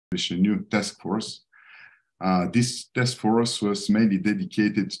a new task force. This task force was mainly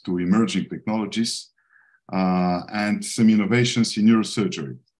dedicated to emerging technologies and some innovations in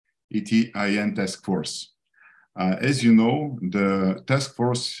neurosurgery, ETIN task force. As you know, the task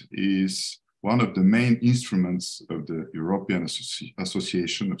force is one of the main instruments of the European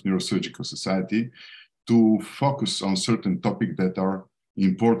Association of Neurosurgical Society to focus on certain topics that are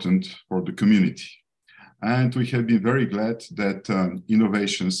important for the community. And we have been very glad that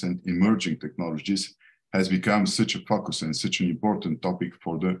innovations and emerging technologies has become such a focus and such an important topic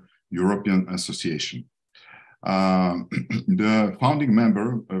for the European Association. The founding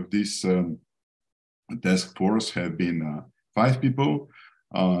member of this task force have been 5 people.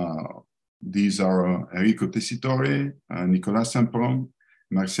 These are Enrico Tessitore, Nicolas Sampron,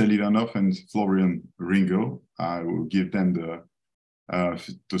 Marcel Ivanov, and Florian Ringel. I will give them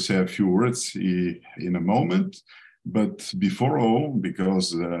to say a few words in a moment. But before all,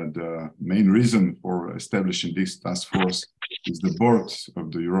 because the main reason for establishing this task force is the board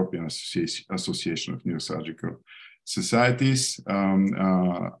of the European Association of Neurosurgical Societies,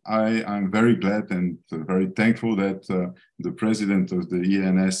 I am very glad and very thankful that the president of the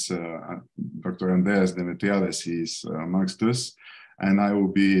ENS, Dr. Andreas Demetriades, is amongst us. And I will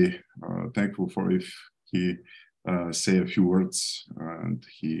be thankful for if he say a few words and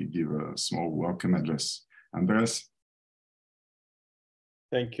he give a small welcome address. Andreas?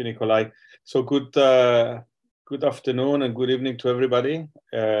 Thank you, Nikolai. So good afternoon and good evening to everybody.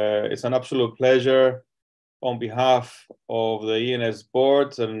 It's an absolute pleasure on behalf of the ENS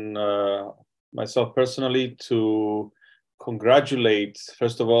board and myself personally to congratulate,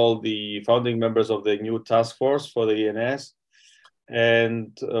 first of all, the founding members of the new task force for the ENS,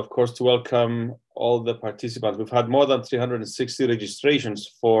 and of course to welcome all the participants. We've had more than 360 registrations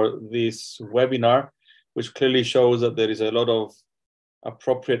for this webinar, which clearly shows that there is a lot of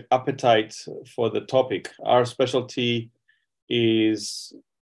appropriate appetite for the topic. Our specialty is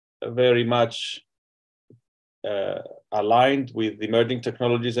very much aligned with emerging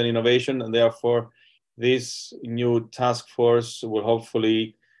technologies and innovation, and therefore this new task force will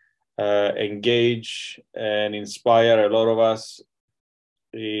hopefully engage and inspire a lot of us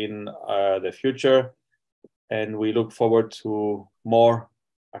in the future, and we look forward to more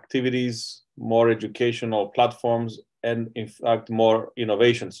activities, more educational platforms, and in fact more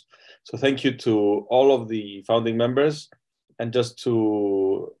innovations. So thank you to all of the founding members, and just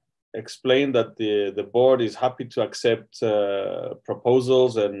to explain that the board is happy to accept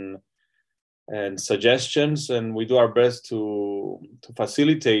proposals and suggestions, and we do our best to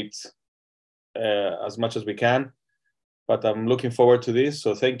facilitate as much as we can. But I'm looking forward to this.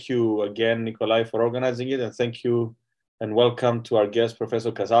 So thank you again, Nikolai, for organizing it, and thank you and welcome to our guest,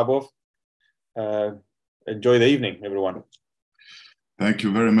 Professor Kasabov. Enjoy the evening, everyone. Thank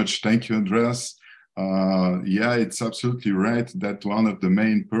you very much. Thank you, Andreas. Yeah, it's absolutely right that one of the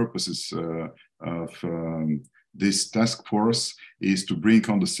main purposes of this task force is to bring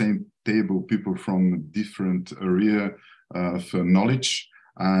on the same table people from different area of knowledge.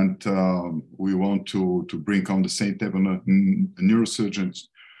 And we want to bring on the same table neurosurgeons,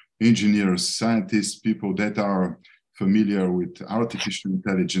 engineers, scientists, people that are familiar with artificial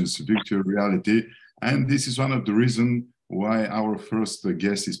intelligence, virtual reality. And this is one of the reasons why our first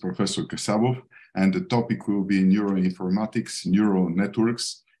guest is Professor Kasabov, and the topic will be neuroinformatics, neural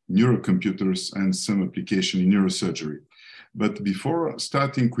networks, neurocomputers, and some application in neurosurgery. But before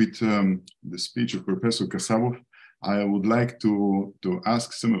starting with the speech of Professor Kasabov, I would like to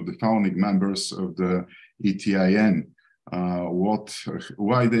ask some of the founding members of the ETIN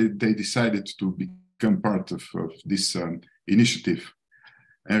why they decided to become part of this initiative.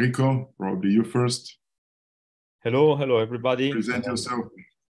 Enrico, probably you first. Hello everybody. Present yourself.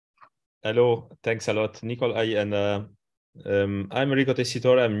 Hello, thanks a lot, Nikolai. And I'm Enrico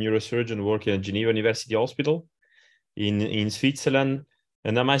Tessitore. I'm a neurosurgeon working at Geneva University Hospital in Switzerland.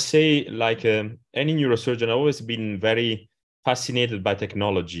 And I must say, like any neurosurgeon, I've always been very fascinated by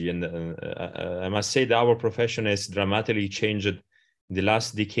technology. And I must say that our profession has dramatically changed in the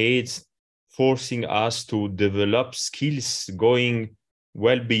last decades, forcing us to develop skills going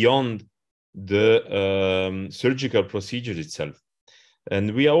well beyond the surgical procedure itself.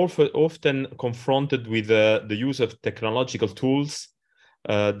 And we are often confronted with the use of technological tools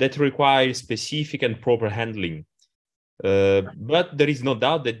that require specific and proper handling. But there is no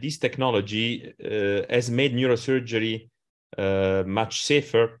doubt that this technology has made neurosurgery much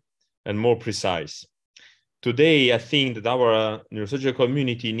safer and more precise. Today, I think that our neurosurgical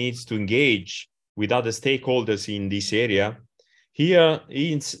community needs to engage with other stakeholders in this area. Here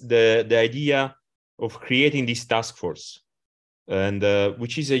is the idea of creating this task force. and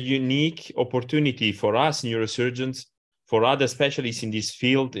which is a unique opportunity for us neurosurgeons, for other specialists in this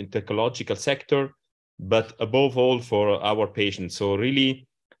field, in technological sector, but above all for our patients. So really,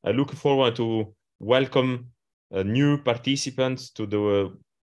 I look forward to welcome new participants to the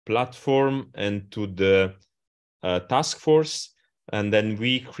platform and to the task force. And then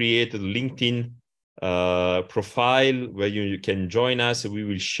we create a LinkedIn profile where you can join us. We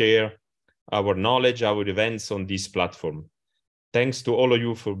will share our knowledge, our events on this platform. Thanks to all of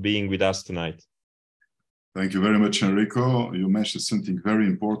you for being with us tonight. Thank you very much, Enrico. You mentioned something very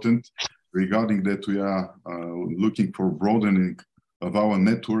important regarding that we are looking for broadening of our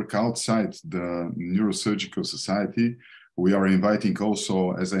network outside the Neurosurgical Society. We are inviting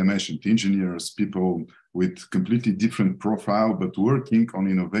also, as I mentioned, engineers, people with completely different profile, but working on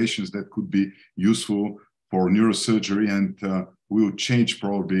innovations that could be useful for neurosurgery and will change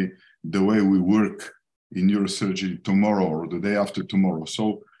probably the way we work in neurosurgery tomorrow or the day after tomorrow.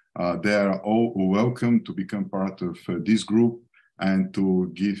 So they are all welcome to become part of this group and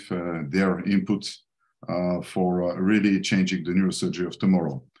to give their input for really changing the neurosurgery of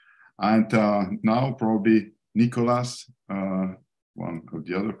tomorrow. And now probably Nicolas, one of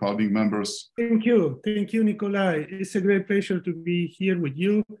the other founding members. Thank you, Nikolai. It's a great pleasure to be here with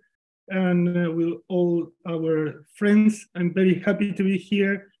you and with all our friends. I'm very happy to be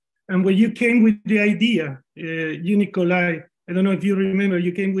here. And when you came with the idea, you, Nikolai, I don't know if you remember,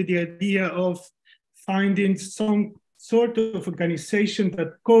 you came with the idea of finding some sort of organization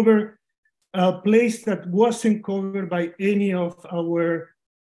that covered a place that wasn't covered by any of our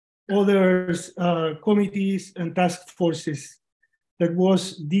other committees and task forces, that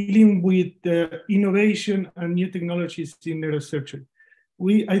was dealing with innovation and new technologies in neurosurgery.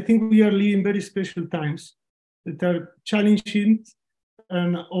 I think we are living very special times that are challenging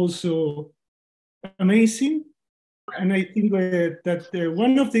and also amazing. And I think that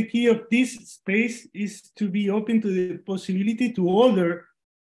one of the key of this space is to be open to the possibility to other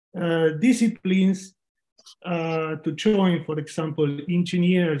disciplines to join, for example,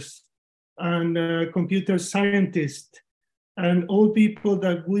 engineers and computer scientists, and all people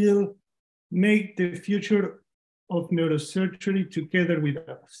that will make the future of neurosurgery together with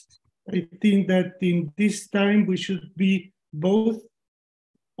us. I think that in this time, we should be both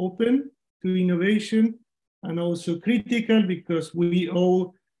open to innovation and also critical, because we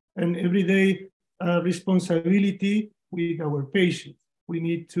owe an everyday responsibility with our patients. We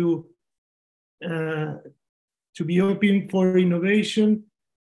need to be open for innovation,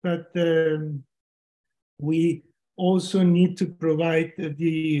 but we also need to provide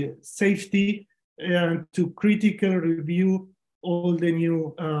the safety and to critical review all the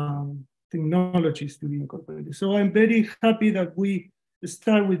new technologies to be incorporated. So I'm very happy that we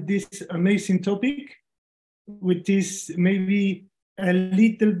start with this amazing topic, which is maybe a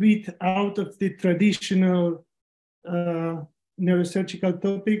little bit out of the traditional neurosurgical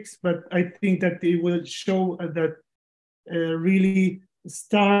topics, but I think that it will show that really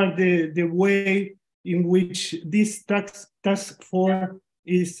start the way in which this task force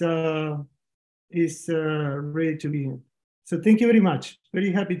is ready to be in. So thank you very much.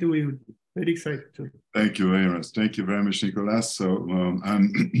 Very happy to be with you. Very excited too. Thank you very much. Thank you very much, Nicolas. So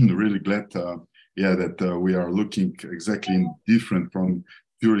I'm really glad, that we are looking exactly different from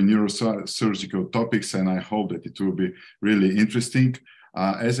purely neurosurgical topics, and I hope that it will be really interesting.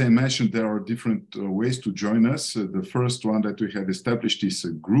 As I mentioned, there are different ways to join us. The first one that we have established is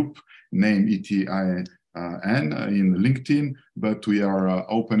a group named ETIN in LinkedIn, but we are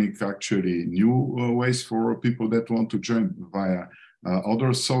opening actually new ways for people that want to join via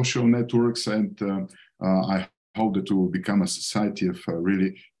other social networks, and I hope that we will become a society of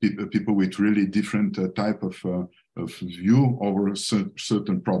really people with really different type of view over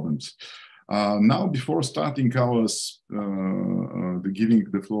certain problems. Now, before starting our giving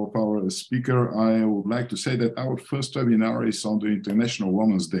the floor of our speaker, I would like to say that our first webinar is on the International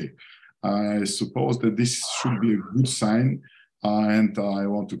Women's Day. I suppose that this should be a good sign, and I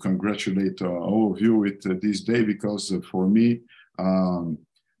want to congratulate all of you with this day, because for me,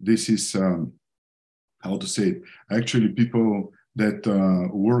 this is, how to say it, actually people that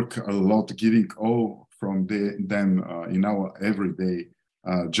work a lot, giving all from them in our everyday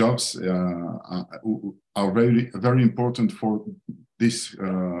jobs are very important for this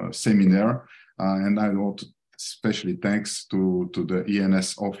seminar, and I want to especially thanks to the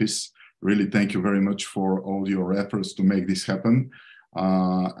ENS office. Really, thank you very much for all your efforts to make this happen.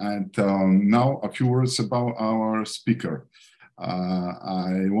 And now a few words about our speaker.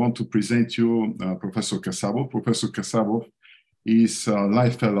 I want to present you Professor Kasabov. Professor Kasabov is a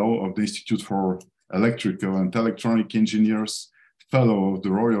Life Fellow of the Institute for Electrical and Electronic Engineers Fellow of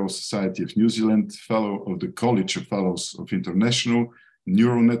the Royal Society of New Zealand, Fellow of the College of Fellows of International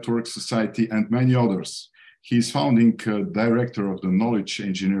Neural Network Society, and many others. He is founding director of the Knowledge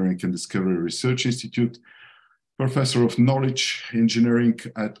Engineering and Discovery Research Institute, professor of knowledge engineering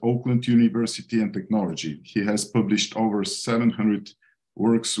at Auckland University and Technology. He has published over 700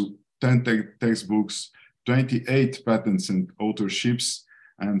 works, 10 textbooks, 28 patents and authorships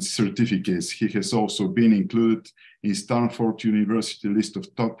and certificates. He has also been included in Stanford University list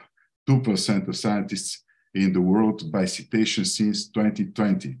of top 2% of scientists in the world by citation since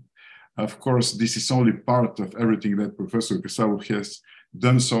 2020. Of course, this is only part of everything that Professor Kasavov has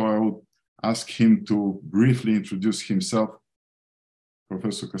done, so I will ask him to briefly introduce himself.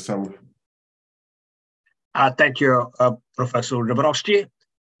 Professor Kasavov. Thank you, Professor Dabrowski.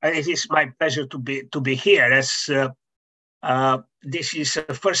 It is my pleasure to be here, as this is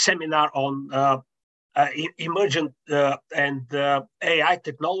the first seminar on emergent and AI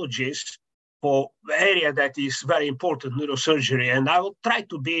technologies for the area that is very important, neurosurgery. And I will try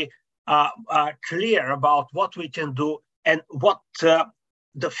to be clear about what we can do and what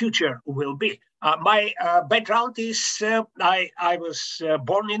the future will be. My background is I was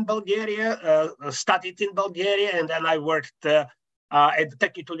born in Bulgaria, studied in Bulgaria, and then I worked at the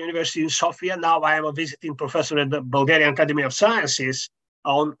Technical University in Sofia. Now I am a visiting professor at the Bulgarian Academy of Sciences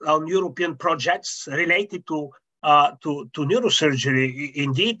on European projects related to neurosurgery,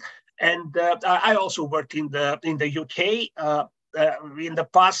 indeed. And I also worked in the UK in the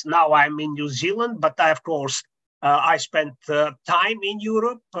past. Now I'm in New Zealand, but of course I spent time in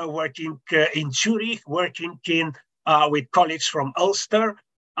Europe, working in Zurich, working with colleagues from Ulster,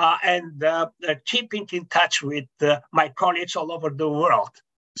 and keeping in touch with my colleagues all over the world.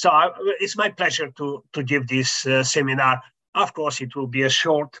 So it's my pleasure to give this seminar. Of course, it will be a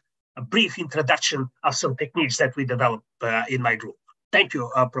brief introduction of some techniques that we develop in my group. Thank you,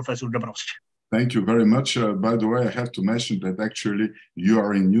 Professor Dabrowski. Thank you very much. By the way, I have to mention that actually you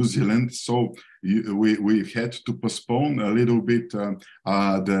are in New Zealand, so we had to postpone a little bit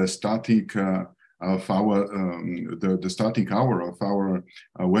the starting of our the starting hour of our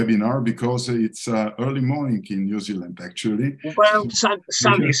webinar, because it's early morning in New Zealand actually. Well, sun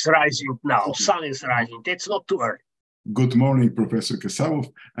is rising now. Sun is rising. It's not too early. Good morning, Professor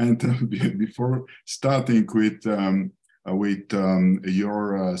Kasavov. And before starting with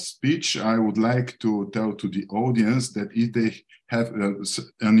your speech, I would like to tell to the audience that if they have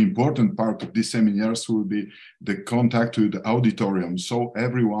an important part of these seminars will be the contact with the auditorium. So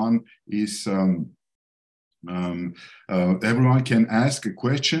everyone is everyone can ask a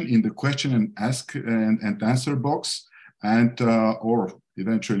question in the question and ask and answer box, and or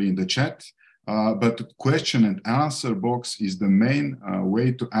eventually in the chat. But the question and answer box is the main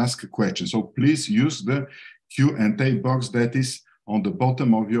way to ask a question. So please use the Q&A box that is on the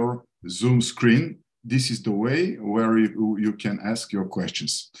bottom of your Zoom screen. This is the way where you can ask your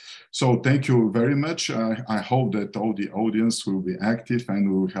questions. So thank you very much. I hope that all the audience will be active and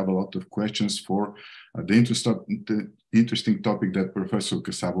we will have a lot of questions for the interesting topic that Professor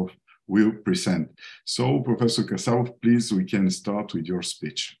Kasavov will present. So Professor Kasavov, please, we can start with your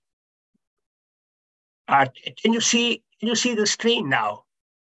speech. Can you see the screen now?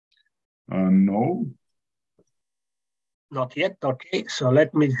 No. Not yet. Okay, so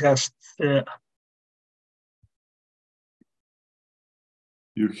let me just. Okay,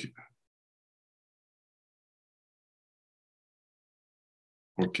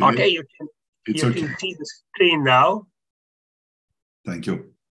 you can see the screen now. Thank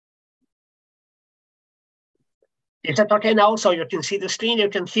you. Is that okay now? So you can see the screen, you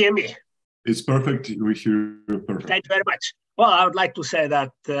can hear me. It's perfect. We hear you perfect. Thank you very much. Well, I would like to say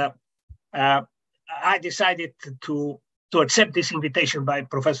that I decided to accept this invitation by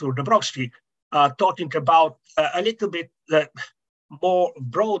Professor Dabrowski, talking about a little bit more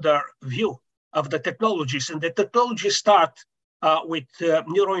broader view of the technologies. And the technologies start with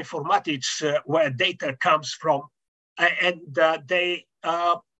neuroinformatics, where data comes from, and the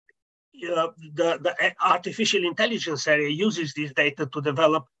artificial intelligence area uses this data to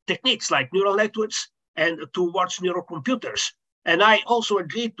develop techniques like neural networks and towards neurocomputers. And I also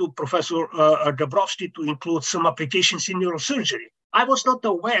agreed to Professor Dabrowski to include some applications in neurosurgery. I was not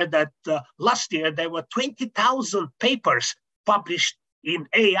aware that last year there were 20,000 papers published in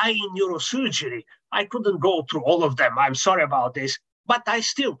AI in neurosurgery. I couldn't go through all of them. I'm sorry about this, but I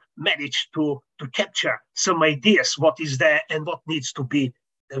still managed to capture some ideas, what is there and what needs to be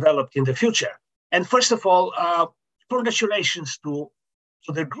developed in the future. And first of all, congratulations to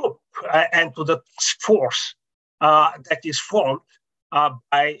the group and to the task force that is formed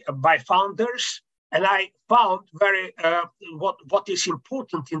by founders And I found what is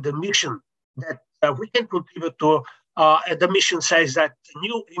important in the mission that we can contribute to. The mission says that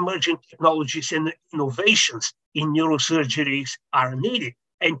new emerging technologies and innovations in neurosurgeries are needed.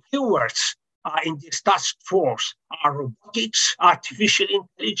 And keywords in this task force are robotics, artificial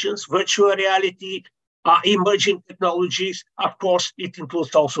intelligence, virtual reality, emerging technologies. Of course, it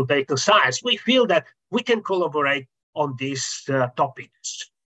includes also data science. We feel that we can collaborate on these topics.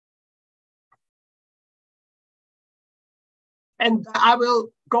 And I will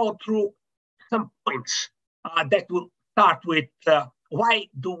go through some points that will start with why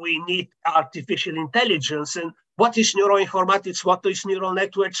do we need artificial intelligence and what is neuroinformatics, what is neural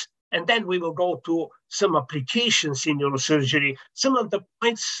networks, and then we will go to some applications in neurosurgery. Some of the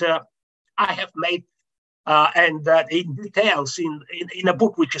points I have made and in details in a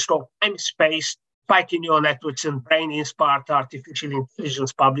book which is called Time Space, Spiky Neural Networks and Brain-Inspired Artificial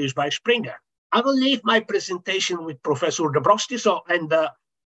Intelligence, published by Springer. I will leave my presentation with Professor Dabrowski and the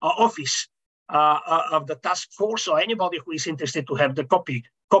office of the task force. So anybody who is interested to have the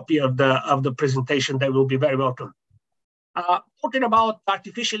copy of the presentation, they will be very welcome. Talking about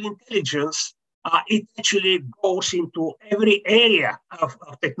artificial intelligence, it actually goes into every area of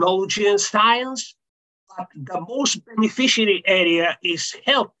technology and science, but the most beneficiary area is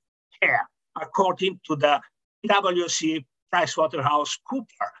healthcare, according to the PwC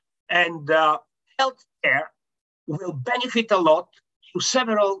PricewaterhouseCoopers. And healthcare will benefit a lot to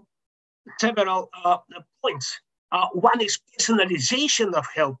several points. One is personalization of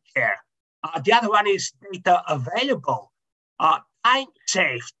healthcare. The other one is data available, time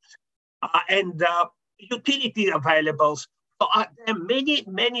saved, and utility available. So there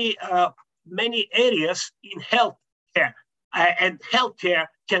are many areas in healthcare, and healthcare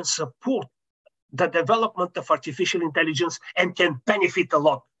can support the development of artificial intelligence and can benefit a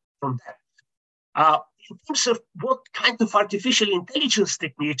lot from that. In terms of what kind of artificial intelligence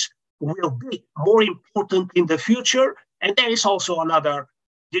techniques will be more important in the future, and there is also another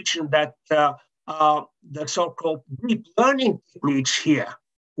prediction that the so-called deep learning techniques here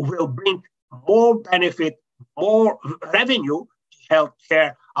will bring more benefit, more revenue to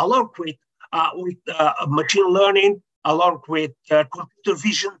healthcare, along with machine learning, along with computer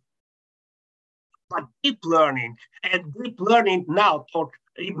vision. But deep learning now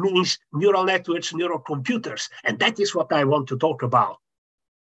it means neural networks, neurocomputers, and that is what I want to talk about.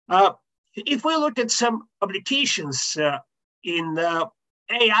 If we look at some applications in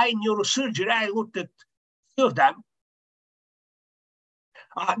AI neurosurgery, I looked at a few of them.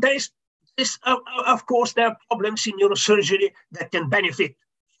 Of course, there are problems in neurosurgery that can benefit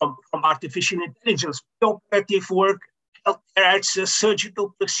from artificial intelligence, operative work, healthcare access,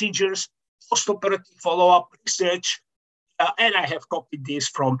 surgical procedures, post-operative follow-up research, and I have copied this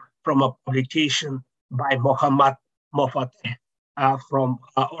from a publication by Mohammad Mofateh from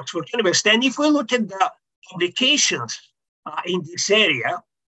Oxford University. And if we look at the publications in this area,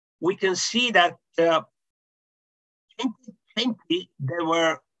 we can see that in 2020, there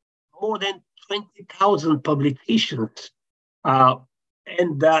were more than 20,000 publications,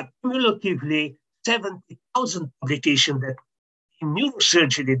 and cumulatively 70,000 publications that in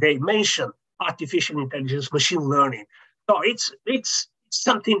neurosurgery, they mention artificial intelligence, machine learning. So it's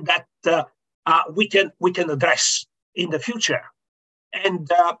something that we can address in the future. And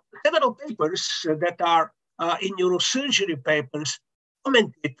several papers that are in neurosurgery papers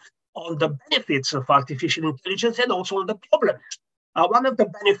commented on the benefits of artificial intelligence and also on the problems. One of the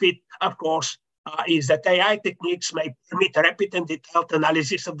benefits, of course, is that AI techniques may permit rapid and detailed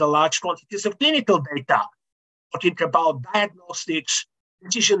analysis of the large quantities of clinical data, talking about diagnostics,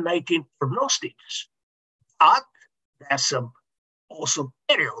 decision-making, prognostics. But there are some also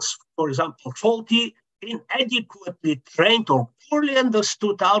perils. For example, faulty, inadequately trained or poorly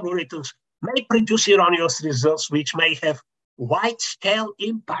understood algorithms may produce erroneous results which may have wide-scale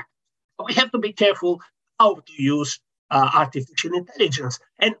impact. So we have to be careful how to use artificial intelligence.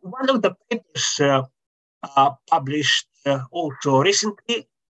 And one of the papers published also recently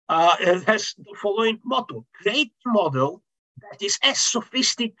has the following motto: create a model that is as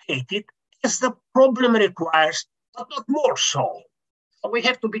sophisticated as the problem requires, but not more so. So we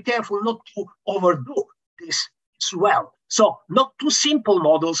have to be careful not to overdo this as well. So not too simple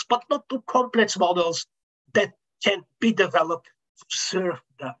models, but not too complex models that can be developed to serve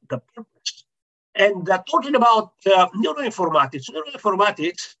the purpose. And talking about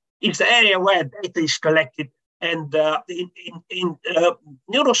neuroinformatics is the area where data is collected, and in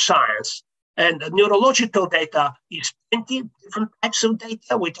neuroscience and neurological data is 20 different types of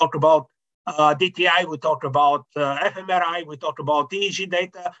data. We talk about DTI, we talk about fMRI, we talk about EEG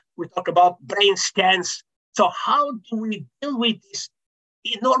data, we talk about brain scans. So how do we deal with this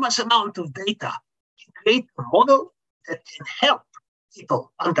enormous amount of data to create a model that can help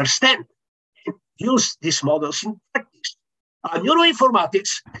people understand and use these models in practice?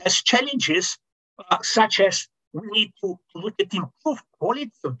 Neuroinformatics has challenges such as we need to look at improved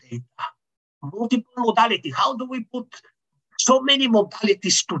quality of data, multiple modality. How do we put so many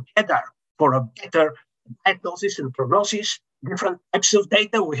modalities together for a better diagnosis and prognosis? Different types of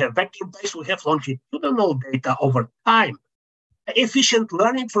data. We have vector-based, we have longitudinal data over time. Efficient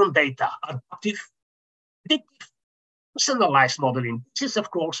learning from data, adaptive, predictive, personalized modeling. This is,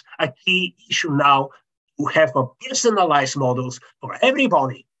 of course, a key issue now to have a personalized models for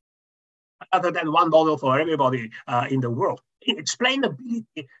everybody, rather than one model for everybody in the world. In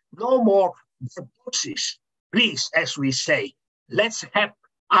explainability, no more boxes. Please, as we say, let's have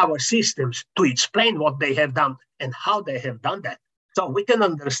our systems to explain what they have done and how they have done that, so we can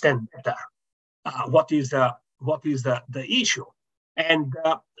understand better what is the issue. And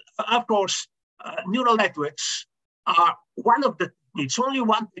of course, neural networks are one of the techniques, only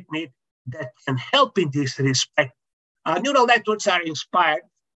one technique that can help in this respect. Neural networks are inspired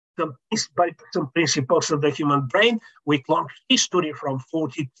by some principles of the human brain with long history from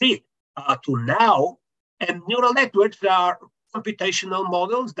 43 to now. And neural networks are computational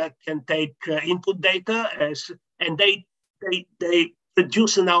models that can take input data and they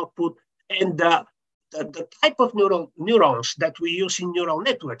produce an output. And the type of neurons that we use in neural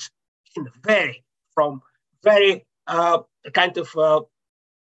networks can vary from very kind of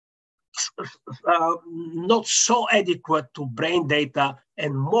not so adequate to brain data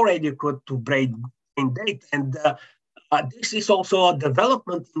and more adequate to brain data. And this is also a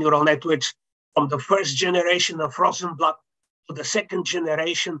development in neural networks from the first generation of frozen blood to the second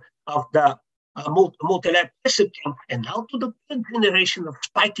generation of the multi-layer perceptron, and now to the third generation of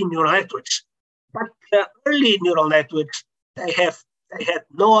spiking neural networks. But early neural networks, they had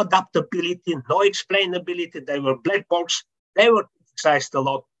no adaptability, no explainability. They were black box. They were criticized a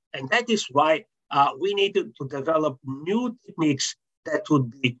lot. And that is why we needed to develop new techniques that would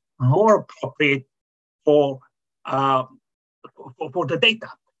be more appropriate for the data.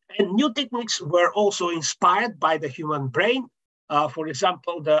 And new techniques were also inspired by the human brain. For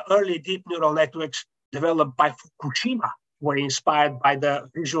example, the early deep neural networks developed by Fukushima were inspired by the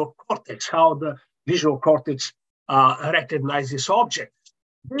visual cortex, how the visual cortex recognizes objects.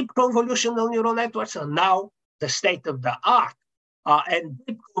 Deep convolutional neural networks are now the state of the art. And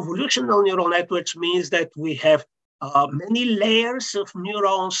deep convolutional neural networks means that we have many layers of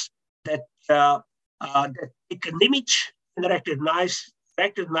neurons that take an image and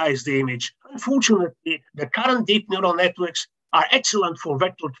recognize the image. Unfortunately, the current deep neural networks are excellent for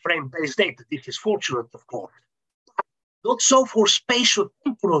vector frame-based data. This is fortunate, of course. Not so for spatial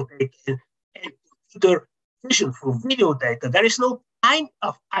temporal data and computer vision for video data. There is no kind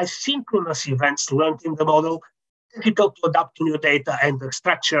of asynchronous events learned in the model, difficult to adapt to new data, and the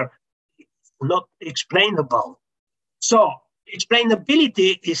structure is not explainable. So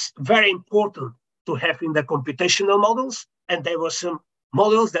explainability is very important to have in the computational models, and there were some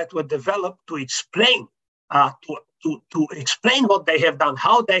models that were developed to explain to explain what they have done,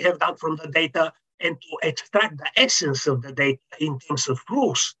 how they have done from the data, and to extract the essence of the data in terms of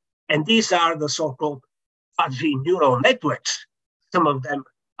rules. And these are the so-called fuzzy neural networks. Some of them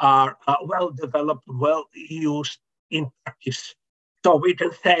are well developed, well used in practice. So we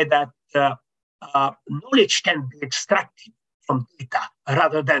can say that knowledge can be extracted from data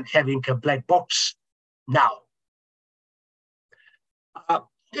rather than having a black box now.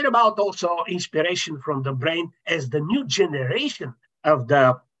 Talking about also inspiration from the brain as the new generation of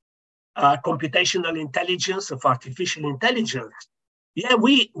the computational intelligence, of artificial intelligence. Yeah,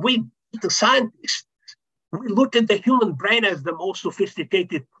 we the scientists, we look at the human brain as the most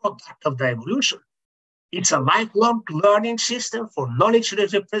sophisticated product of the evolution. It's a lifelong learning system for knowledge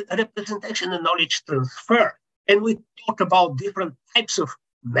representation and knowledge transfer. And we talk about different types of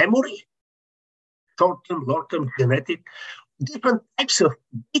memory, short-term, long-term, genetic, different types of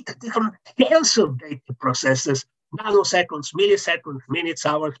data, different scales of data processes, nanoseconds, milliseconds, minutes,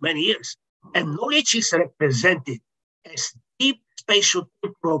 hours, many years. And knowledge is represented as deep spatial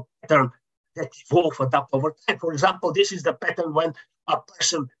temporal pattern that evolve, adapt over time. For example, this is the pattern when a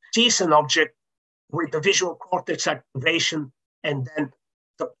person sees an object with the visual cortex activation, and then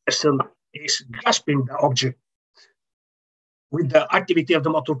the person is grasping the object with the activity of the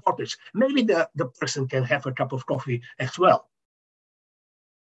motor cortex. Maybe the person can have a cup of coffee as well.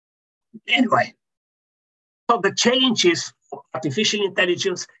 Anyway, so the challenges of artificial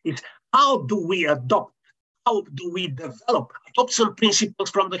intelligence is how do we adopt some principles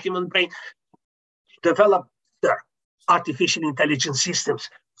from the human brain, develop better artificial intelligence systems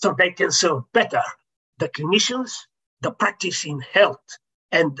so they can serve better the clinicians, the practice in health,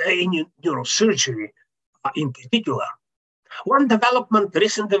 and in neurosurgery in particular. One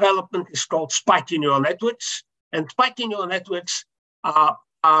recent development is called spiky neural networks, and spiky neural networks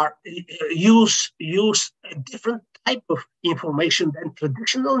use a different type of information than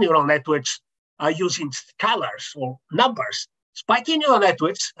traditional neural networks are using scalars or numbers. Spiky neural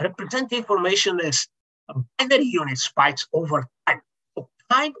networks represent information as binary unit spikes over time. So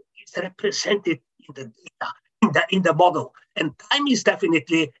time is represented in the data, in the model, and time is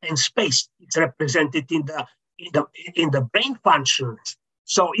definitely, and space is represented in the brain functions.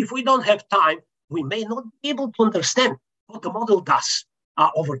 So if we don't have time, we may not be able to understand what the model does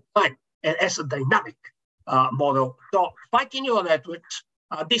over time and as a dynamic model. So spiky neural networks,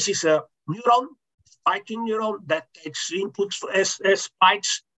 this is a neuron, spiky neuron that takes inputs as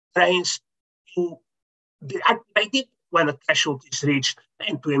spikes, trains to be activated when a threshold is reached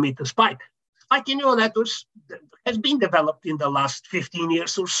and to emit a spike. Spiky neural networks has been developed in the last 15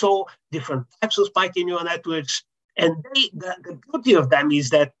 years or so, different types of spiky neural networks. And the beauty of them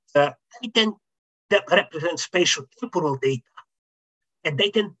is that they can represent spatial temporal data. And they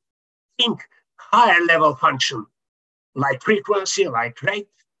can think higher level function, like frequency, like rate,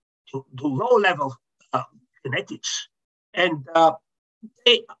 to low level kinetics. And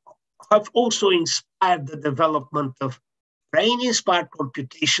they have also inspired the development of brain-inspired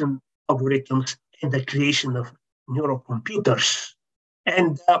computation algorithms and the creation of neurocomputers.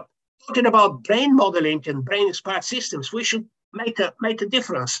 And talking about brain modeling and brain-inspired systems, we should make a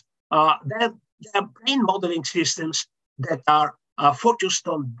difference. There are brain modeling systems that are focused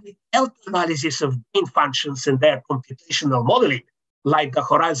on detailed analysis of brain functions and their computational modeling, like the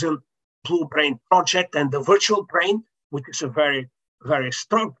Horizon Blue Brain project and the virtual brain, which is a very, very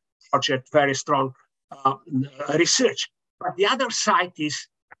strong project, very strong research. But the other side is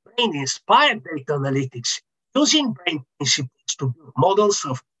brain-inspired data analytics, using brain principles to build models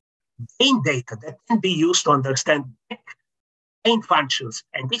of brain data that can be used to understand brain functions.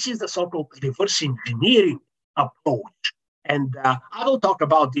 And this is the so-called reverse engineering approach. And I will talk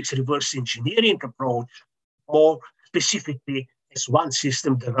about this reverse engineering approach more specifically as one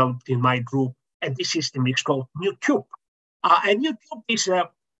system developed in my group, and this system is called NewCube. And NewCube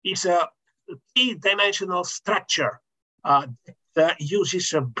is a three-dimensional structure that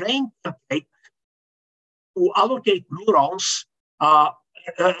uses a brain template to allocate neurons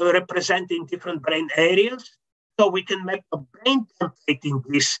representing different brain areas. So we can make a brain template in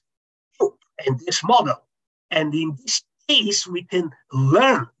this cube and this model. And in this case, we can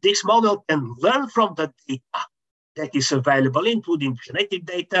learn, this model can learn from the data that is available, including genetic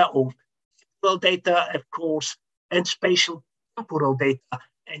data or temporal data, of course, and spatial temporal data.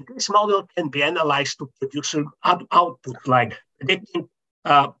 And this model can be analyzed to produce output like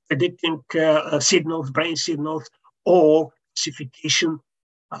predicting signals, brain signals, or classification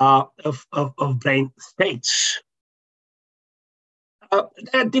of brain states. There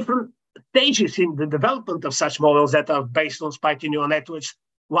are different stages in the development of such models that are based on spiky neural networks.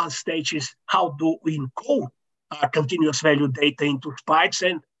 One stage is how do we encode continuous value data into spikes,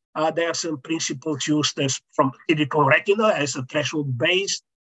 and there are some principles used as from silicon retina as a threshold-based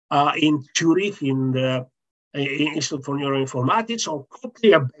in Zurich in the Institute for Neuroinformatics, or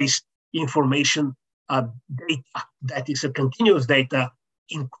cochlea-based information data that is a continuous data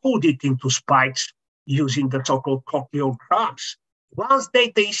encoded into spikes using the so-called cochleograms. Once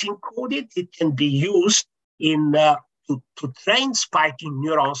data is encoded, it can be used to train spiking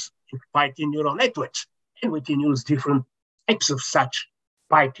neurons in spiking neural networks. And we can use different types of such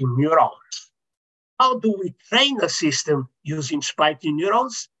spiking neurons. How do we train a system using spiking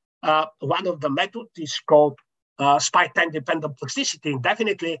neurons? One of the methods is called spike time-dependent plasticity. And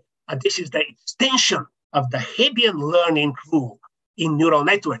definitely, this is the extension of the Hebbian learning rule in neural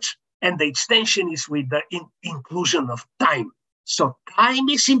networks. And the extension is with the inclusion of time. So time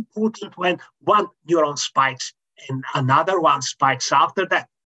is important when one neuron spikes and another one spikes after that.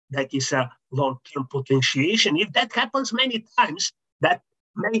 That is a long-term potentiation. If that happens many times, that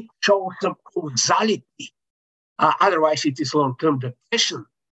may show some causality. Otherwise, it is long-term depression.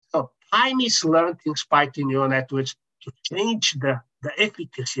 So time is learned in spiking neural networks to change the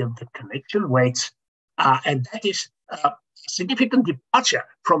efficacy of the connection weights. And that is a significant departure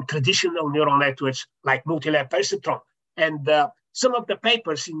from traditional neural networks like multi-layer perceptron. And some of the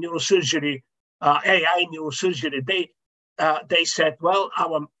papers in neurosurgery, AI neurosurgery, they said, well,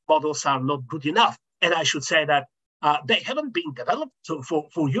 our models are not good enough. And I should say that they haven't been developed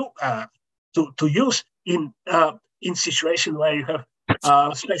for you to use in situation where you have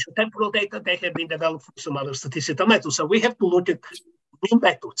spatial temporal data. They have been developed for some other statistical methods. So we have to look at new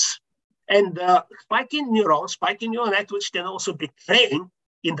methods. And spiking neural networks can also be trained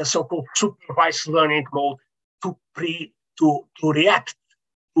in the so-called supervised learning mode to react,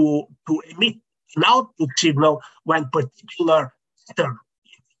 to emit an output signal when particular pattern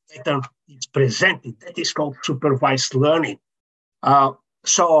is presented. That is called supervised learning.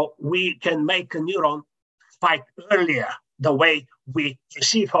 So we can make a neuron spike earlier, the way we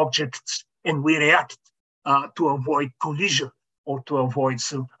perceive objects and we react to avoid collision or to avoid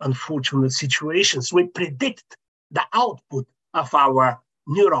some unfortunate situations. We predict the output of our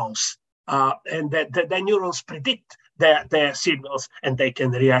neurons, and the neurons predict their signals, and they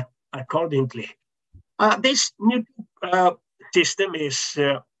can react accordingly. This new system is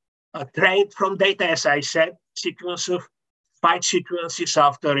trained from data, as I said, sequence of 5 sequences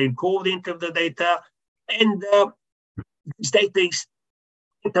after encoding of the data, and this data is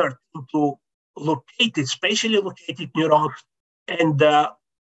entered into spatially located neurons, and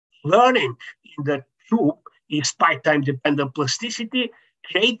learning in the tube is spike time dependent plasticity,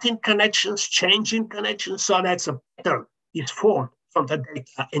 creating connections, changing connections, so that a pattern is formed from the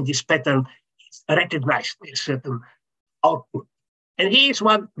data, and this pattern is recognized in certain output. And here's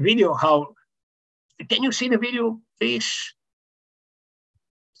one video. Can you see the video, please?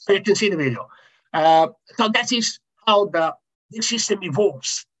 So you can see the video. So that is how the system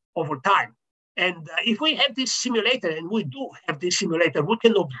evolves over time. And if we have this simulator, and we do have this simulator, we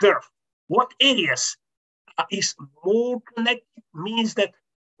can observe what areas is more connected, means that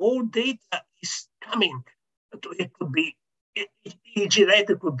more data is coming. It could be EEG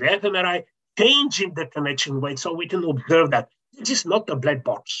data, could be fMRI, changing the connection weight, so we can observe that. This is not a black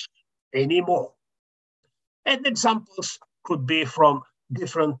box anymore. And examples could be from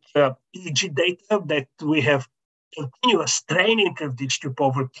different EEG data that we have continuous training of this tube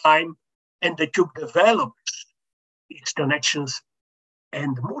over time, and the tube develops its connections.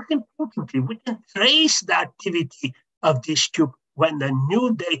 And more importantly, we can trace the activity of this tube when the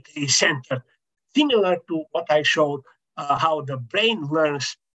new data is entered, similar to what I showed, how the brain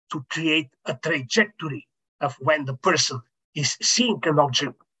learns to create a trajectory of when the person is seeing an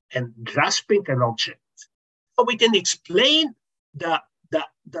object and grasping an object. So we can explain the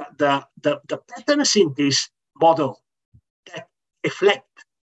patterns in this model that reflect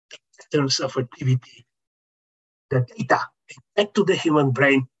the patterns of activity, the data, back to the human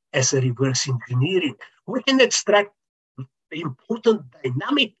brain as a reverse engineering. We can extract important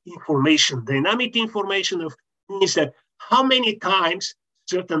dynamic information. Dynamic information means that how many times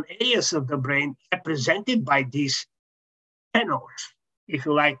certain areas of the brain represented by these channels, if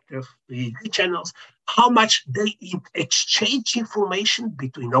you like, the channels, how much they exchange information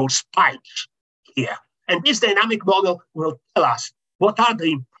between those spikes here. And this dynamic model will tell us what are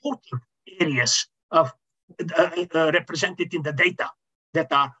the important areas of represented in the data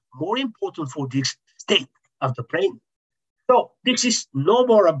that are more important for this state of the brain. So this is no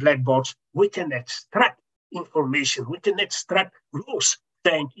more a black box. We can extract information. We can extract rules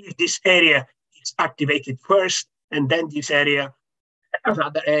saying if this area is activated first, and then this area,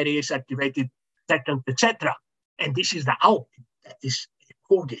 another area is activated second, etc. And this is the output that is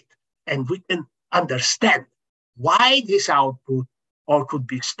recorded. And we can understand why this output, or could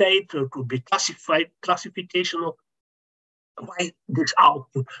be state, or could be classification of why this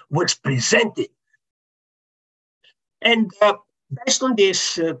output was presented. And based on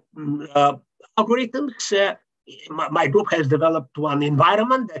these algorithms, my group has developed one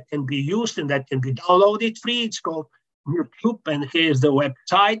environment that can be used and that can be downloaded free. It's called NeuroCube, and here's the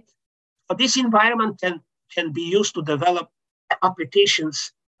website. So this environment can be used to develop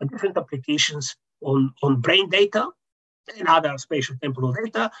applications, different applications on brain data and other spatial temporal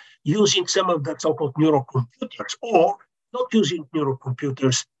data using some of the so-called neurocomputers, or not using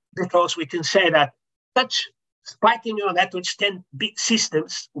neurocomputers, because we can say that such spiking neural networks can be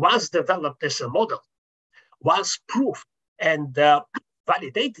systems, once developed as a model, once proved and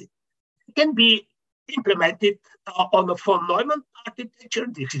validated, can be implemented on the von Neumann architecture.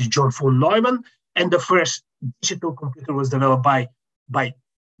 This is John von Neumann, and the first digital computer was developed by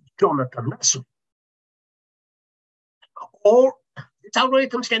Jonathan Nassau. Or these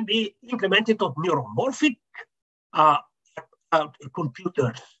algorithms can be implemented on neuromorphic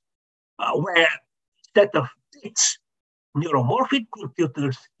computers, where instead of bits, neuromorphic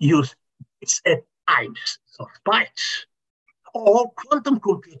computers use bits at times, so spikes. Or quantum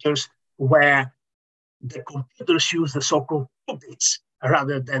computers, where the computers use the so-called qubits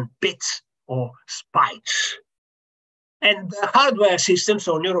rather than bits or spikes. And the hardware systems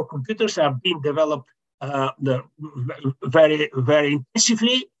or neurocomputers are being developed very, very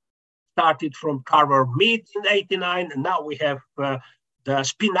intensively. Started from Carver Mead in '89, and now we have the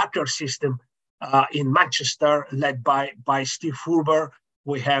Spinnaker system in Manchester, led by Steve Fulber.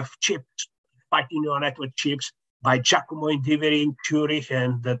 We have chips, fighting neural network chips by Giacomo Indiveri in Zurich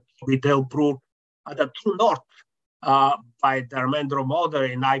and Toby Delbrück. The True North by Dharmendra Moder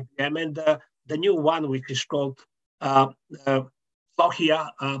in IBM, and the new one, which is called Lohia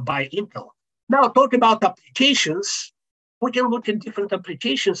by Intel. Now, talk about applications. We can look at different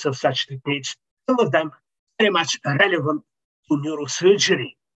applications of such techniques, some of them very much relevant to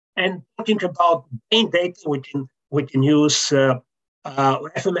neurosurgery. And talking about brain data, we can use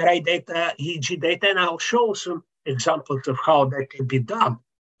fMRI data, EEG data, and I'll show some examples of how that can be done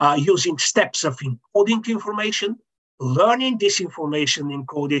using steps of encoding information, learning this information,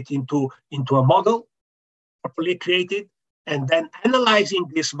 encode it into a model properly created, and then analyzing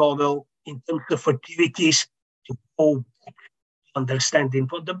this model in terms of activities to go back to understanding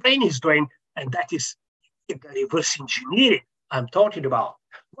what the brain is doing, and that is the reverse engineering I'm talking about.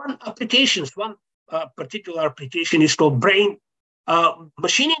 One particular application is called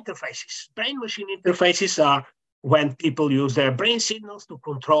brain-machine interfaces. Brain-machine interfaces are when people use their brain signals to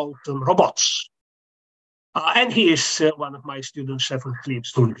control some robots. And he is one of my students, Stefan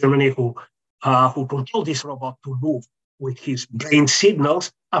Kliebs from Germany, who controlled this robot to move with his brain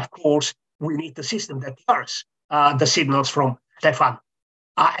signals. Of course, we need a system that hears the signals from Stefan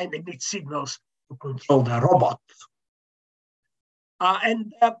and emits signals to control the robot.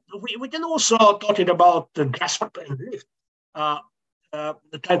 And we can also talk about the grasp and lift,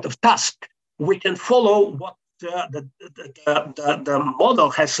 the kind of task. We can follow what the model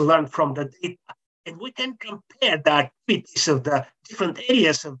has learned from the data, and we can compare the activities of the different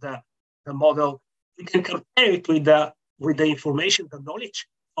areas of the model. We can compare it with the information, the knowledge,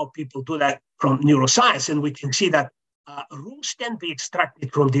 how people do that from neuroscience, and we can see that rules can be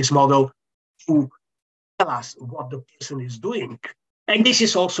extracted from this model to tell us what the person is doing. And this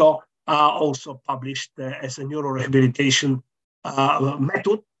is also published as a neurorehabilitation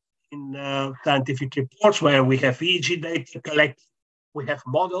method in scientific reports, where we have EEG data collected, we have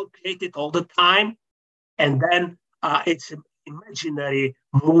model created all the time, and then it's an imaginary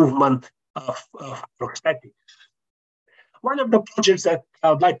movement of prosthetics. One of the projects that I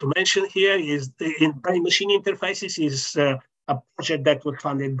would like to mention here is in brain-machine interfaces is a project that was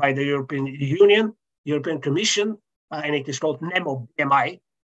funded by the European Union, European Commission, and it is called NEMO BMI,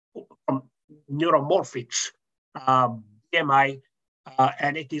 Neuromorphics BMI,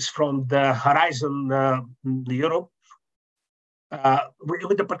 and it is from the Horizon Europe,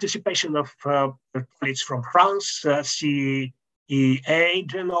 with the participation of colleagues from France, CEA,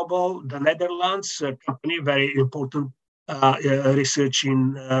 Grenoble, the Netherlands, a company very important research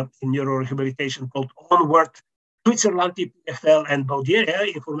in neurorehabilitation called Onward, Switzerland, EPFL, and Bulgaria,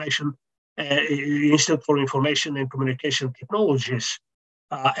 Institute for Information and Communication Technologies.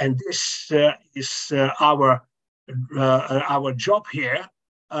 And this is our job here.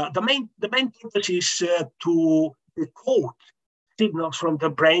 The main purpose is to decode signals from the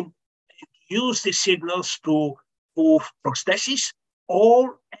brain and use the signals to move prostheses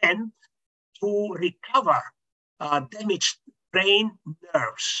and to recover damaged brain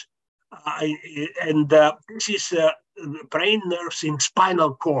nerves. This is brain nerves in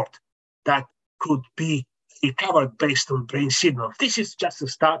spinal cord that could be recovered based on brain signals. This is just a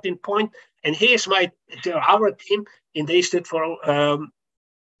starting point. And here's our team in the Institute for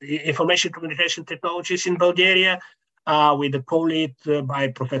Information Communication Technologies in Bulgaria, with a co-lead by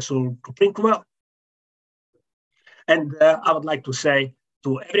Professor Kuprinkova. And I would like to say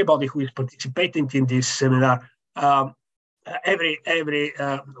to everybody who is participating in this seminar, every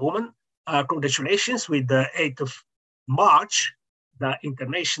woman, congratulations with the 8th of March, the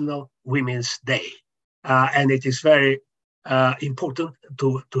International Women's Day. And it is very important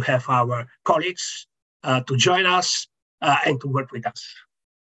to have our colleagues to join us and to work with us.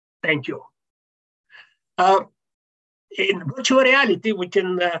 Thank you. In virtual reality, we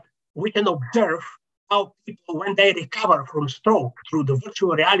can observe how people, when they recover from stroke through the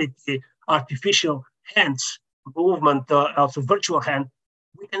virtual reality, artificial hands movement, also virtual hand,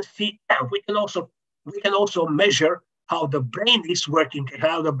 we can see. We can also measure how the brain is working,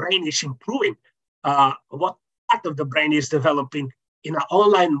 how the brain is improving, what part of the brain is developing in an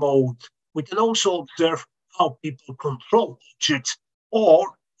online mode. We can also observe how people control objects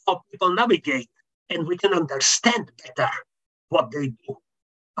or how people navigate, and we can understand better what they do.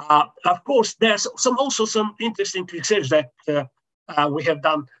 Of course, there's also some interesting research that we have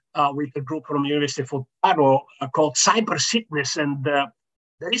done with a group from University of Otago called Cyber Sickness. And the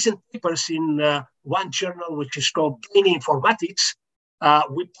recent papers in one journal, which is called Neuroinformatics,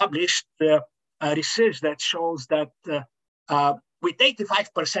 we published research that shows that with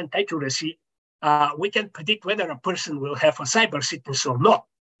 85% accuracy, we can predict whether a person will have a cyber sickness or not,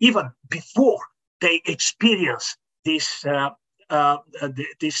 even before they experience this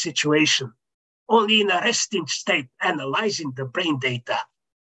situation. Only in a resting state, analyzing the brain data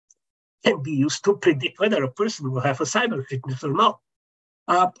can be used to predict whether a person will have a cyber sickness or not.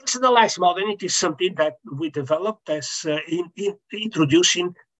 Personalized modeling is something that we developed as in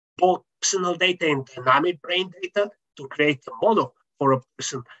introducing both personal data and dynamic brain data to create a model for a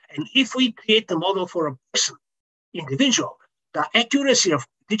person. And if we create a model for a person, individual, the accuracy of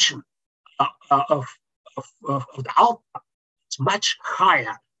prediction of the outcome is much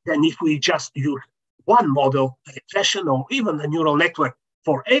higher than if we just use one model, a regression, or even a neural network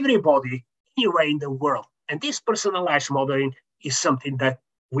for everybody anywhere in the world. And this personalized modeling is something that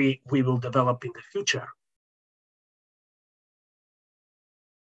we will develop in the future.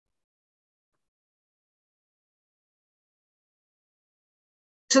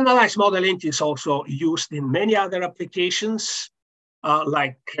 Personalized modeling is also used in many other applications,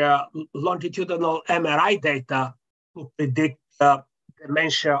 like longitudinal MRI data to predict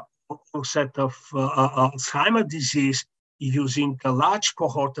dementia onset of Alzheimer's disease using a large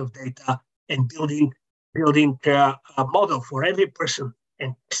cohort of data and building a model for every person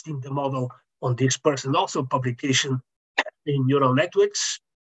and testing the model on this person. Also publication in neural networks.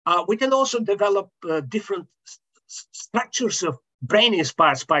 We can also develop different structures of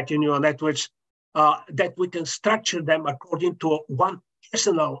brain-inspired spiky neural networks that we can structure them according to one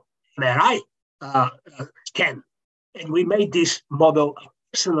personal MRI scan. And we made this model a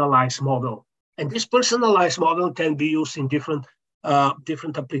personalized model. And this personalized model can be used in different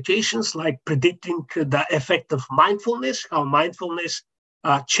applications, like predicting the effect of mindfulness, how mindfulness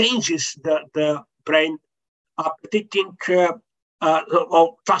changes the brain, predicting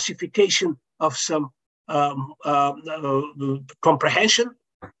or classification of some comprehension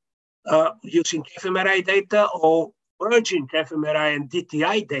using fMRI data, or merging fMRI and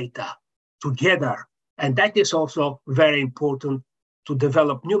DTI data together. And that is also very important to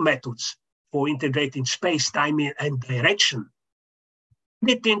develop new methods for integrating space, time, and direction.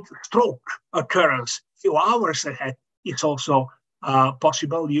 Predicting stroke occurrence a few hours ahead is also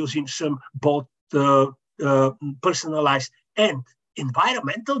possible using some both personalized and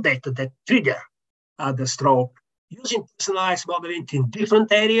environmental data that trigger the stroke. Using personalized modeling in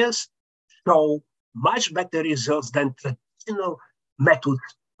different areas show much better results than traditional methods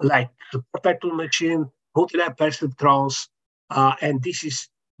like the perpetual machine, multi-layer perceptrons, and this is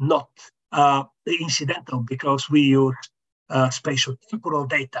not incidental because we use spatial temporal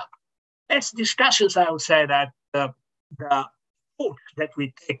data. As discussions, I would say that the approach that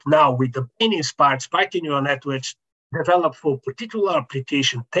we take now with the brain-inspired spiky neural networks developed for particular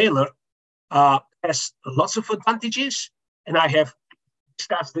application tailored has lots of advantages, and I have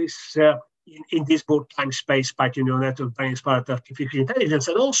discussed this in this book, Time, Space, Spiky Neural Network, Brain-Inspired Artificial Intelligence,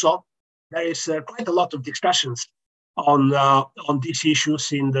 and also there is quite a lot of discussions on these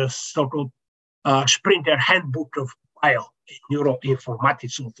issues in the so-called Springer Handbook of Bio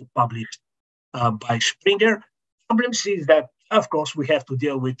Neuroinformatics, also published by Springer. Problem is that, of course, we have to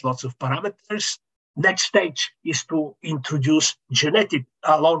deal with lots of parameters. Next stage is to introduce genetic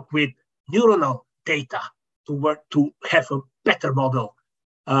along with neuronal data to work to have a better model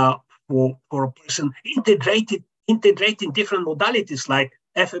for a person, integrating different modalities like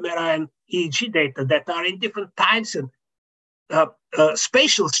fMRI and EEG data that are in different times and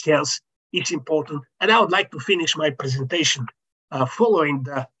spatial scales is important. And I would like to finish my presentation following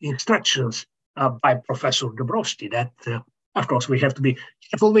the instructions by Professor Dabrowski that, of course, we have to be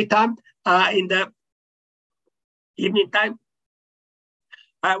careful with time in the evening time.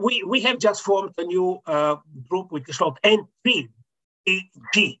 We have just formed a new group which is called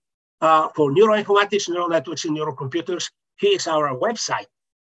N3EG for Neuroinformatics, Neural Networks, and Neurocomputers. Here is our website,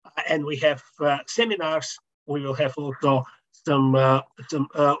 and we have seminars. We will have also some,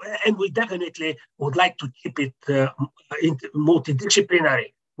 and we definitely would like to keep it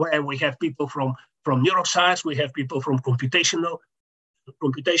multidisciplinary, where we have people from neuroscience, we have people from computational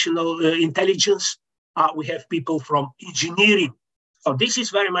intelligence, we have people from engineering. So this is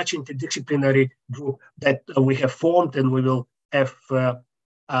very much interdisciplinary group that we have formed, and we will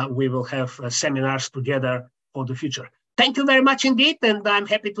have seminars together for the future. Thank you very much indeed, and I'm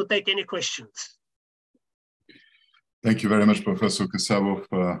happy to take any questions. Thank you very much, Professor Kasavov.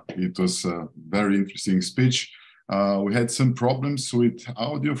 It was a very interesting speech. We had some problems with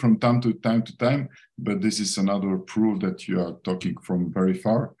audio from time to time, but this is another proof that you are talking from very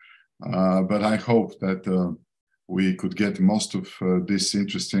far. But I hope that we could get most of this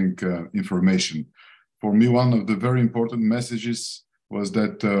interesting information. For me, one of the very important messages was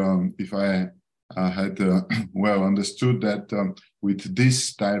that if I had well understood that with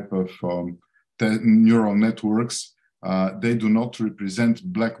this type of neural networks, they do not represent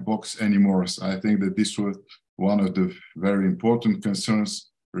black box anymore. So I think that this was one of the very important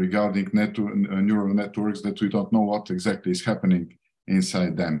concerns regarding neural networks, that we don't know what exactly is happening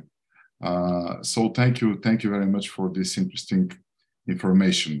inside them. So thank you very much for this interesting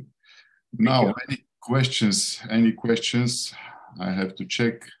information. Now, any questions? I have to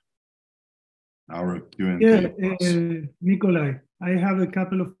check our Q&A. Yeah, Nikolai, I have a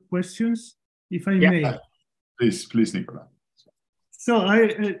couple of questions, if I may. Please, Nikolai. So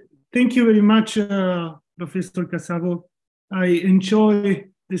I thank you very much, Professor Casavo. I enjoy,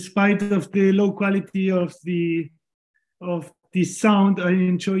 despite of the low quality of the sound, I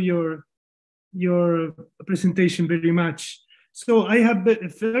enjoy your presentation very much. So I have,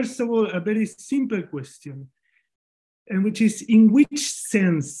 first of all, a very simple question, and which is, in which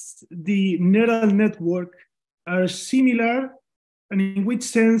sense the neural network are similar, and in which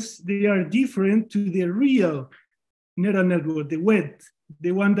sense they are different to the real neural network, the wet,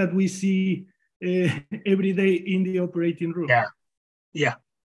 the one that we see every day in the operating room? Yeah.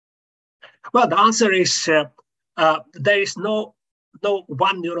 Well, the answer is there is no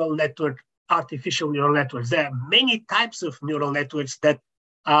one neural network, artificial neural networks. There are many types of neural networks that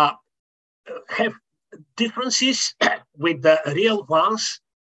have differences with the real ones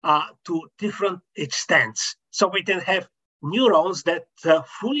to different extents. So we can have neurons that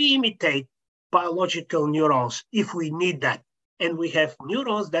fully imitate biological neurons if we need that. And we have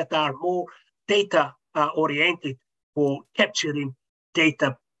neurons that are more data oriented for capturing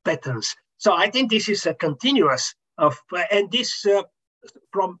data patterns. So I think this is a continuous of, and this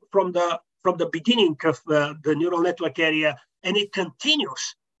from the beginning of the neural network area, and it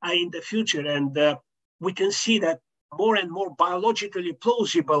continues in the future. And we can see that more and more biologically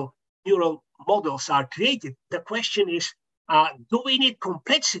plausible neural models are created. The question is, do we need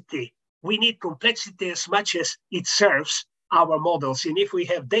complexity? We need complexity as much as it serves our models. And if we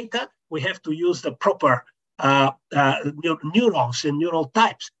have data, we have to use the proper neurons and neural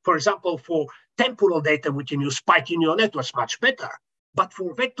types. For example, for temporal data, we can use spiky neural networks much better. But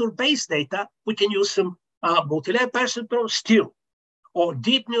for vector-based data, we can use some multi-layer perceptrons still, or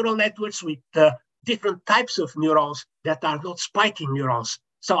deep neural networks with different types of neurons that are not spiky neurons.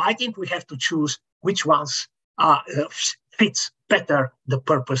 So I think we have to choose which ones fits better the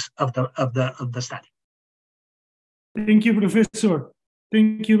purpose of the study. Thank you, Professor.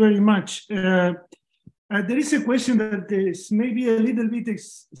 Thank you very much. There is a question that is maybe a little bit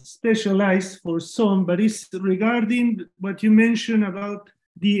specialized for some, but it's regarding what you mentioned about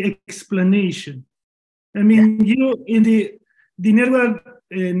the explanation. I mean, you in the neural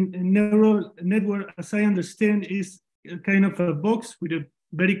network, as I understand, is a kind of a box with a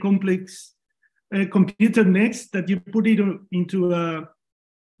very complex computer next that you put it into a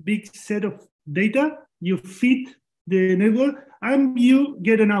big set of data, you feed the network, and you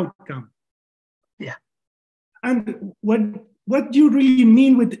get an outcome. Yeah. And what do you really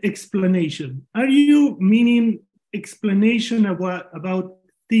mean with explanation? Are you meaning explanation about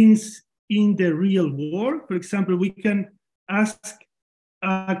things in the real world? For example, we can ask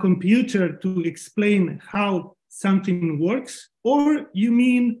a computer to explain how something works, or you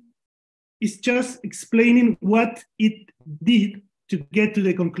mean it's just explaining what it did to get to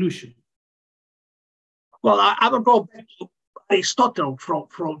the conclusion? Well, I will go back to Aristotle, from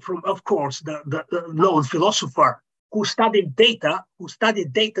of course, the known philosopher who studied data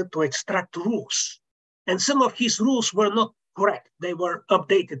to extract rules. And some of his rules were not correct. They were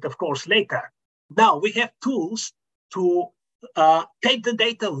updated, of course, later. Now we have tools to take the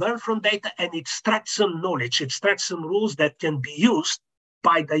data, learn from data, and extract some knowledge, extract some rules that can be used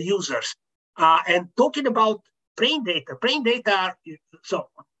by the users. And talking about brain data are, so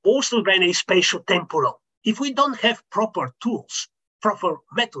most of the brain is spatio-temporal. If we don't have proper tools, proper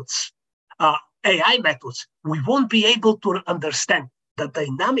methods, AI methods, we won't be able to understand the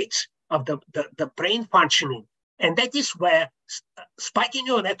dynamics of the brain functioning. And that is where spiky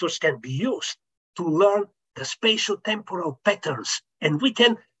neural networks can be used to learn the spatio-temporal patterns. And we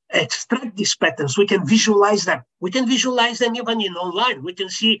can extract these patterns. We can visualize them. We can visualize them even in online. We can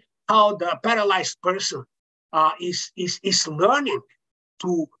see how the paralyzed person is learning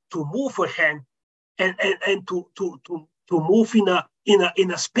to move a hand and to move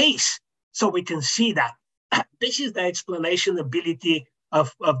in a space. So we can see that. this is the explanation ability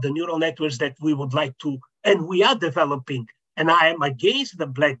of the neural networks that we would like to, and we are developing. And I am against the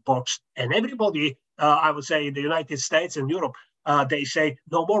black box. And everybody, I would say in the United States and Europe, they say,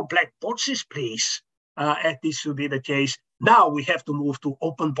 no more black boxes, please. And this should be the case. Now we have to move to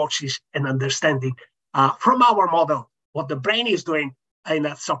open boxes and understanding from our model what the brain is doing in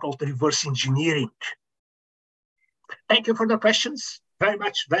a so-called reverse engineering. Thank you for the questions. Very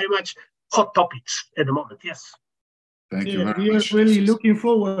much hot topics at the moment. Yes. Thank you very much. We are really looking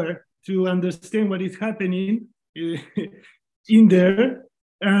forward to understand what is happening in there.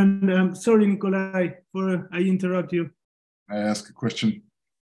 And sorry, Nikolai, I interrupt you. I ask a question.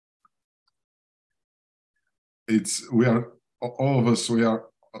 We are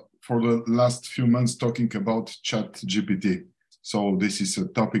for the last few months talking about ChatGPT. So this is a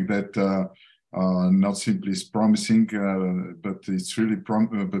topic that not simply is promising, but it's really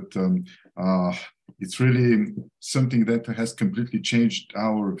it's really something that has completely changed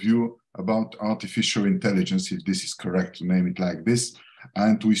our view about artificial intelligence, if this is correct to name it like this.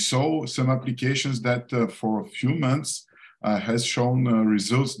 And we saw some applications that for a few months has shown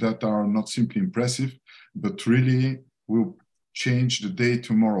results that are not simply impressive, but really will change the day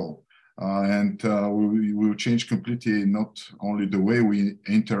tomorrow. And we will change completely not only the way we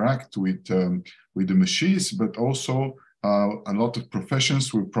interact with the machines, but also a lot of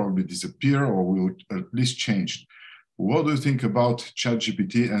professions will probably disappear or will at least change. What do you think about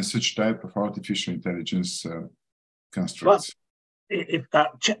ChatGPT and such type of artificial intelligence constructs? Well, if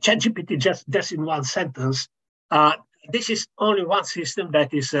ChatGPT, just in one sentence, this is only one system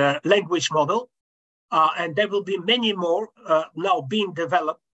that is a language model, and there will be many more now being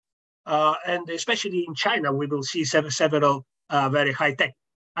developed, and especially in China, we will see several very high tech.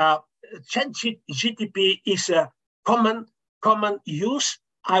 ChatGPT is a common use.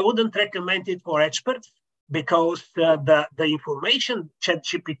 I wouldn't recommend it for experts because the information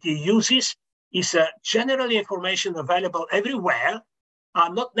ChatGPT uses is general information available everywhere,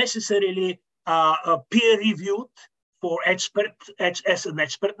 not necessarily peer-reviewed for as an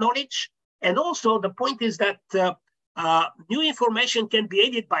expert knowledge. And also the point is that new information can be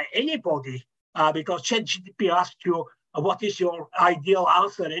added by anybody because ChatGPT asks you what is your ideal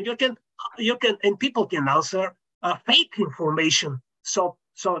answer, and you can and people can answer fake information. So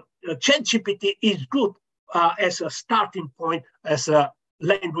ChatGPT is good as a starting point, as a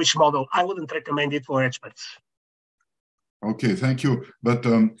language model. I wouldn't recommend it for experts. Okay, thank you. But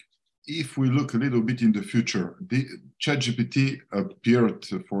if we look a little bit in the future, the ChatGPT appeared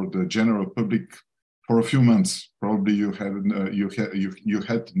for the general public for a few months. Probably you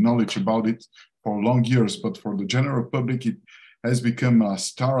had knowledge about it for long years, but for the general public, it has become a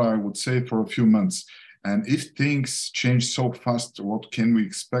star, I would say, for a few months. And if things change so fast, what can we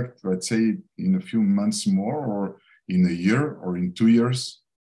expect, let's say, in a few months more, or in a year, or in 2 years?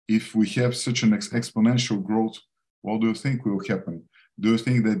 If we have such an exponential growth, what do you think will happen? Do you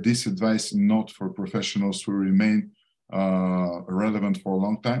think that this advice note for professionals will remain relevant for a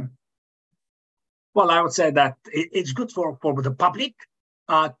long time? Well, I would say that it's good for the public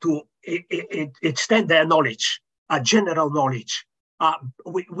to extend their knowledge, general knowledge,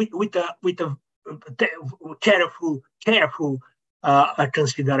 with a careful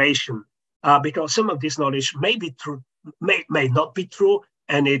consideration, because some of this knowledge may be true, may not be true,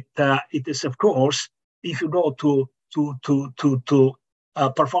 and it is, of course, if you go to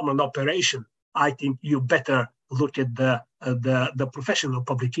perform an operation, I think you better look at the professional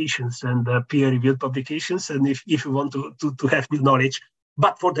publications and the peer-reviewed publications, and if you want to have new knowledge.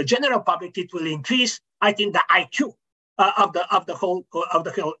 But for the general public, it will increase, I think, the IQ of the whole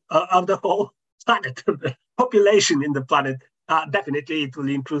planet, the population in the planet. Definitely, it will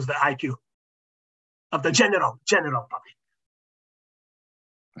improve the IQ of the general public.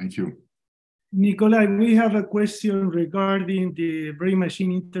 Thank you. Nikolai, we have a question regarding the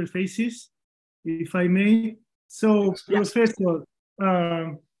brain-machine interfaces, if I may. So, yes. Professor,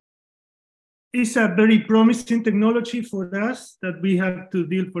 it's a very promising technology for us that we have to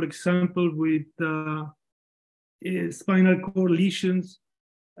deal, for example, with spinal cord lesions.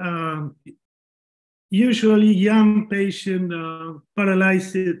 Usually, young patients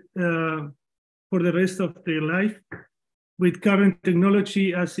paralyzed for the rest of their life. With current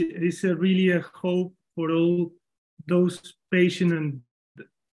technology, as it is really a hope for all those patients,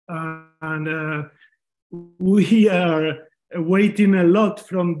 and we are waiting a lot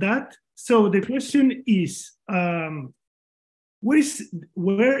from that. So the question is,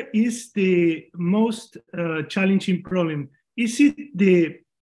 where is the most challenging problem? Is it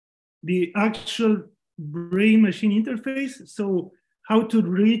the actual brain-machine interface? So how to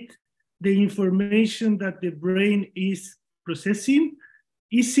read the information that the brain is processing?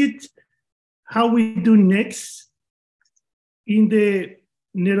 Is it how we do next in the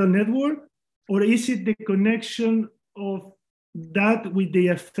neural network, or is it the connection of that with the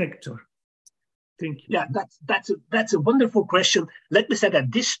effector? Thank you. Yeah, that's a wonderful question. Let me say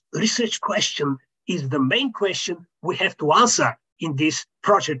that this research question is the main question we have to answer in this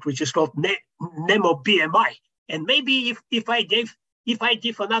project, which is called NEMO BMI. And maybe if I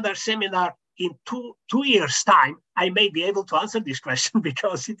give another seminar in two years' time, I may be able to answer this question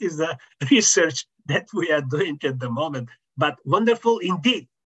because it is the research that we are doing at the moment. But wonderful indeed.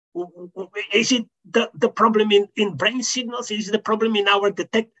 Is it the problem in brain signals? Is it the problem in our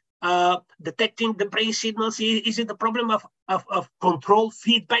detecting the brain signals? Is it the problem of control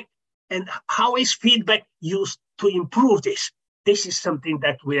feedback? And how is feedback used to improve this? This is something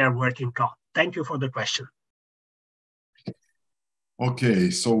that we are working on. Thank you for the question. Okay,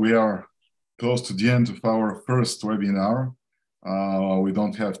 so we are close to the end of our first webinar. We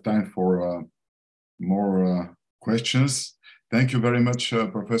don't have time for more questions. Thank you very much,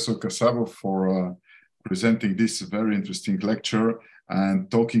 Professor Casavo, for presenting this very interesting lecture and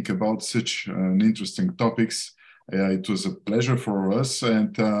talking about such interesting topics. It was a pleasure for us,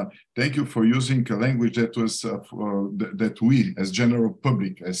 and thank you for using a language that was that we, as general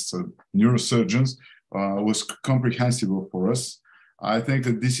public, as neurosurgeons, was comprehensible for us. I think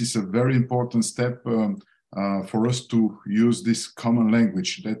that this is a very important step for us to use this common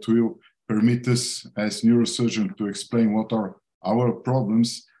language that will permit us as neurosurgeons to explain what are our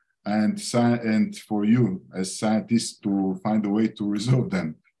problems and for you as scientists to find a way to resolve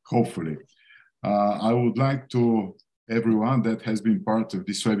them, hopefully. I would like to everyone that has been part of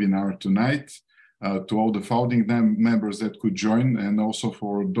this webinar tonight, to all the founding members that could join, and also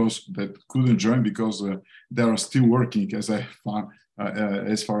for those that couldn't join because they are still working, as I found,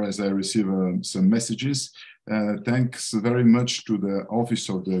 as far as I receive some messages. Thanks very much to the Office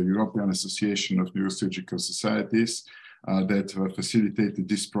of the European Association of Neurosurgical Societies that facilitated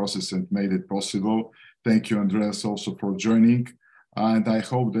this process and made it possible. Thank you, Andreas, also for joining. And I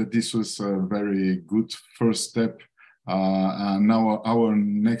hope that this was a very good first step. And now our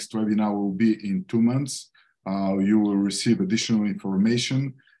next webinar will be in 2 months. You will receive additional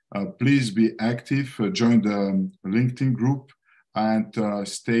information. Please be active, join the LinkedIn group, and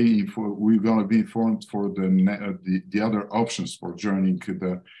we're going to be informed for the other options for joining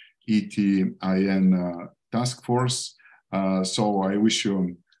the ETIN task force. So I wish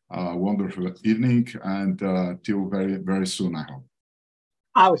you a wonderful evening, and till very, very soon, I hope.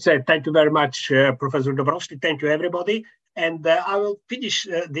 I would say thank you very much, Professor Dabrowski. Thank you, everybody. And I will finish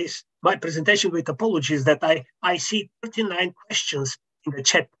my presentation with apologies that I see 39 questions in the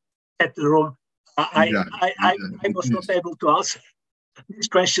chat room. I was not able to answer these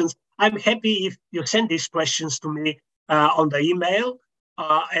questions. I'm happy if you send these questions to me on the email,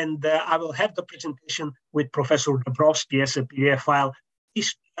 and I will have the presentation with Professor Dabrowski as a PDF file.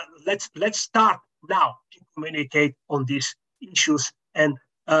 Let's start now to communicate on these issues and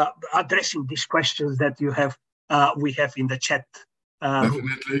addressing these questions that we have in the chat.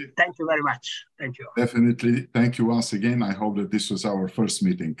 Definitely. Thank you very much. Thank you. Definitely. Thank you once again. I hope that this was our first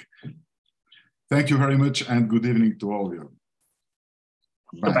meeting. Thank you very much, and good evening to all of you.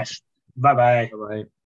 Bye. The best. Bye-bye. Bye-bye.